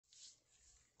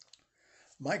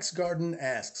Mike's Garden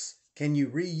asks, can you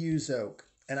reuse oak?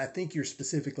 And I think you're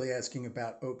specifically asking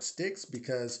about oak sticks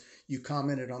because you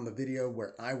commented on the video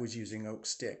where I was using oak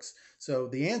sticks. So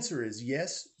the answer is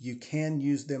yes, you can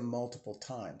use them multiple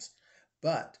times,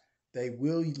 but they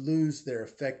will lose their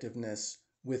effectiveness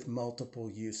with multiple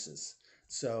uses.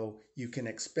 So you can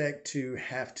expect to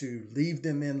have to leave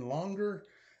them in longer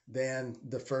than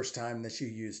the first time that you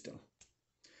used them.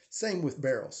 Same with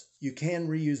barrels. You can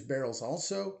reuse barrels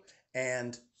also,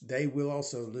 and they will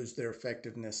also lose their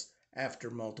effectiveness after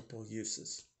multiple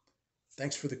uses.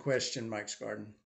 Thanks for the question, Mike's Garden.